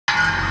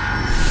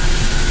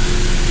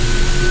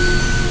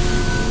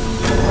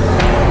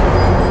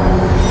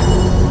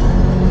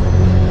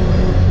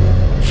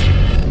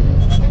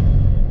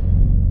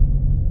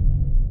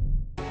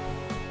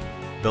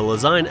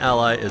Lezyne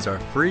Ally is our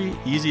free,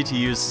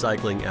 easy-to-use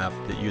cycling app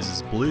that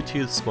uses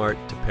Bluetooth Smart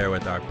to pair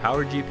with our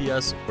Power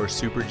GPS or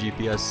Super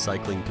GPS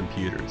cycling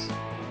computers.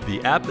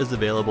 The app is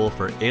available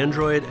for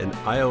Android and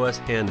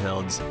iOS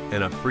handhelds,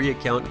 and a free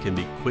account can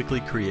be quickly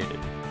created.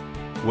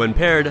 When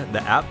paired,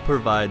 the app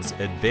provides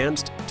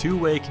advanced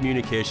two-way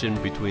communication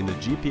between the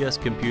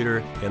GPS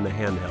computer and the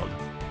handheld.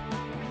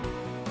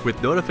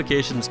 With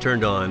notifications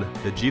turned on,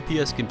 the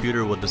GPS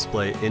computer will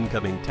display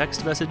incoming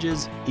text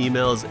messages,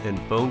 emails, and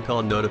phone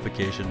call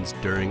notifications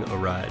during a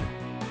ride.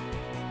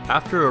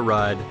 After a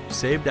ride,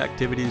 saved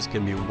activities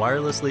can be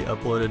wirelessly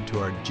uploaded to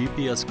our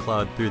GPS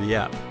cloud through the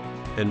app,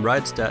 and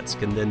ride stats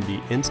can then be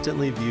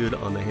instantly viewed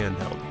on the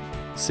handheld.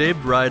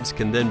 Saved rides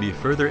can then be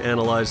further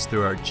analyzed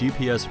through our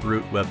GPS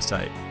route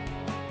website.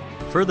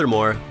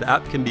 Furthermore, the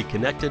app can be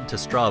connected to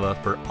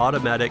Strava for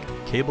automatic,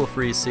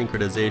 cable-free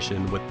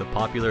synchronization with the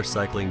popular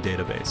cycling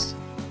database.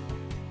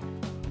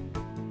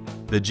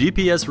 The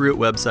GPS route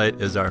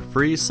website is our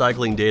free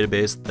cycling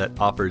database that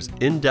offers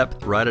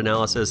in-depth ride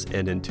analysis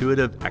and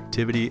intuitive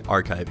activity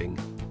archiving.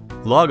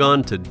 Log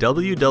on to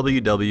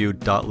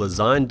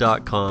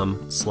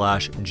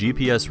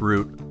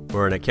www.lezyne.com/GPSroute,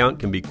 where an account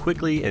can be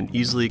quickly and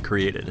easily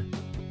created.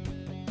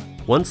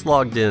 Once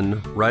logged in,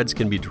 rides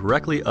can be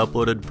directly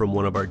uploaded from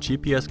one of our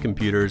GPS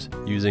computers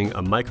using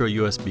a micro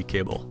USB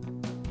cable.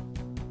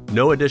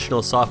 No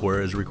additional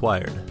software is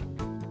required.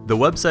 The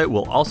website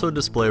will also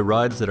display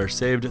rides that are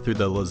saved through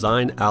the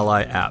Lezyne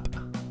Ally app.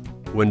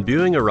 When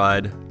viewing a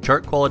ride,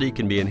 chart quality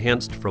can be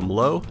enhanced from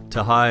low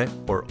to high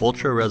or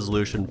ultra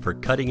resolution for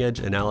cutting-edge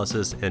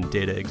analysis and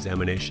data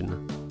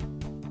examination.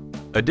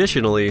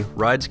 Additionally,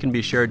 rides can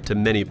be shared to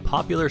many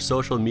popular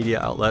social media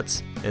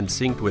outlets and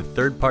synced with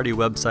third-party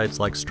websites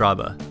like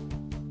Strava.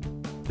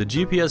 The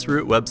GPS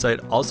route website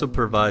also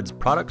provides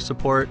product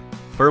support,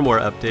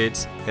 firmware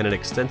updates, and an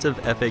extensive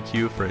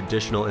FAQ for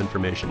additional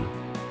information.